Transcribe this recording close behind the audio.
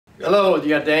Hello, you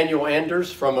got Daniel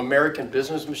Anders from American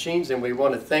Business Machines, and we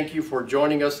want to thank you for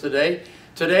joining us today.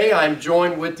 Today I'm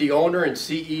joined with the owner and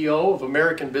CEO of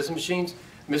American Business Machines,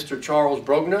 Mr. Charles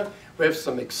Brogna. We have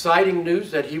some exciting news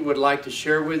that he would like to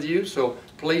share with you, so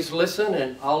please listen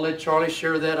and I'll let Charlie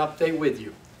share that update with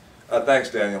you. Thanks,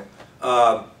 Daniel.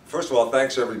 First of all,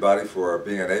 thanks everybody for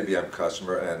being an ABM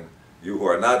customer, and you who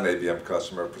are not an ABM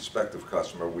customer, a prospective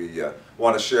customer, we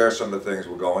want to share some of the things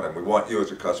we're going, and we want you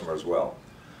as a customer as well.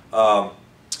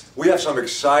 We have some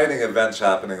exciting events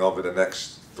happening over the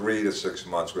next 3 to 6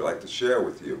 months we'd like to share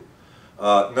with you.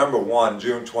 Number one,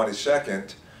 June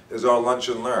 22nd, is our Lunch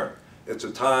and Learn. It's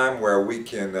a time where we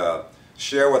can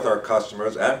share with our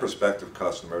customers and prospective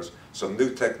customers some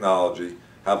new technology,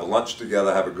 have a lunch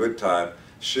together, have a good time,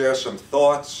 share some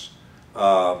thoughts,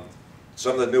 some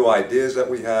of the new ideas that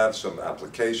we have, some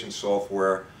application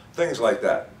software, things like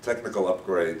that, technical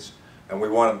upgrades. And we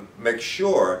want to make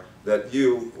sure that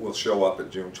you will show up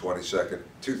at June 22nd,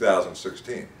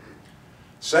 2016.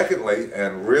 Secondly,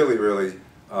 and really,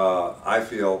 I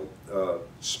feel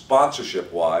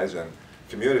sponsorship-wise and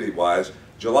community-wise,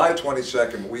 July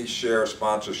 22nd we share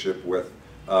sponsorship with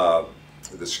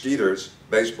the Skeeters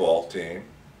baseball team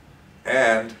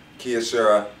and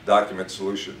Kyocera Document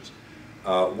Solutions.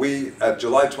 At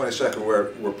July 22nd,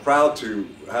 we're proud to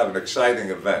have an exciting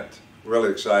event, really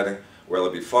exciting, where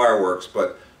there'll be fireworks,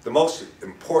 but the most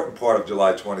important part of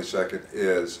July 22nd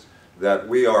is that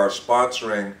we are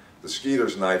sponsoring the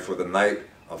Skeeters Night for the Night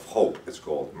of Hope, it's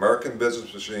called. American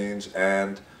Business Machines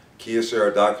and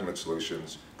Kyocera Document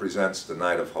Solutions presents the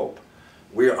Night of Hope.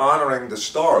 We are honoring the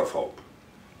Star of Hope,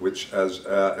 which, as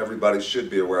everybody should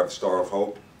be aware of, Star of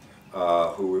Hope,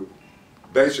 who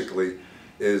basically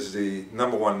is the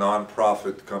 #1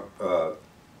 nonprofit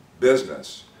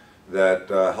business that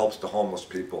helps the homeless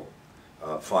people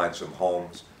find some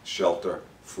homes, shelter,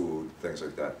 food, things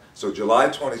like that. So July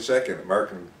 22nd,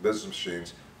 American Business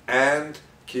Machines and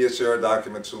Kyocera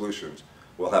Document Solutions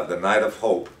will have the Night of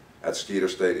Hope at Skeeter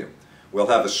Stadium. We'll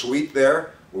have a suite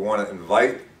there. We want to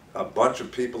invite a bunch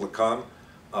of people to come,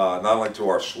 not only to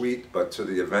our suite, but to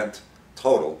the event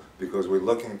total, because we're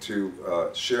looking to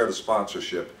share the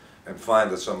sponsorship and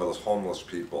find some of those homeless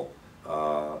people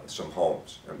some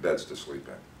homes and beds to sleep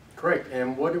in. Great.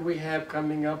 And what do we have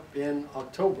coming up in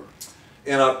October?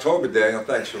 In October, Daniel,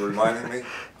 thanks for reminding me,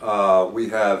 we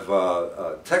have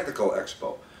a Technical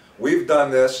Expo. We've done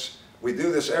this, we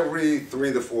do this every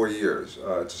 3 to 4 years.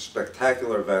 It's a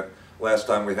spectacular event. Last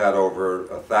time we had over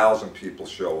 1,000 people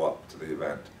show up to the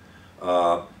event.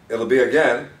 It'll be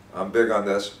again, I'm big on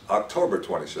this, October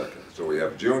 22nd. So we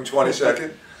have June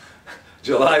 22nd,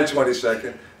 July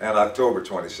 22nd, and October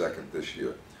 22nd this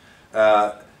year.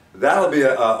 That'll be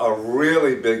a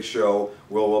really big show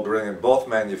where we'll bring in both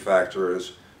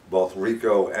manufacturers, both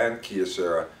Ricoh and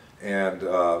Kyocera, and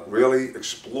really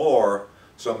explore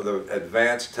some of the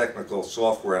advanced technical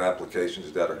software and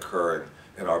applications that are occurring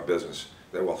in our business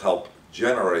that will help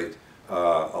generate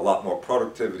a lot more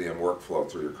productivity and workflow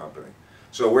through your company.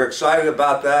 So we're excited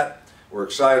about that. We're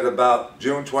excited about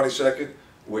June 22nd,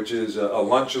 which is a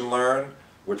Lunch and Learn,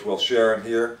 which we'll share in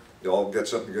here. You'll all get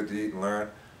something good to eat and learn.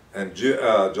 And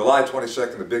July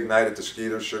 22nd, the big night at the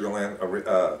Skeeters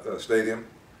Sugarland Stadium.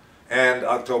 And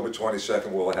October 22nd,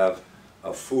 we'll have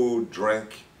a food,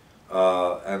 drink,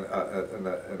 and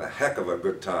a heck of a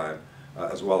good time,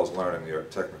 as well as learning your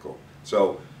technical.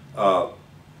 So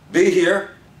be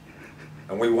here,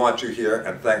 and we want you here,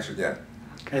 and thanks again.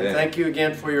 And thank you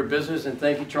again for your business, and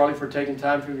thank you, Charlie, for taking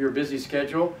time from your busy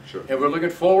schedule. Sure. And we're looking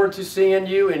forward to seeing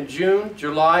you in June,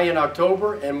 July, and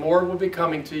October, and more will be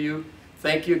coming to you.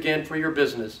 Thank you again for your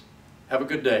business. Have a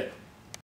good day.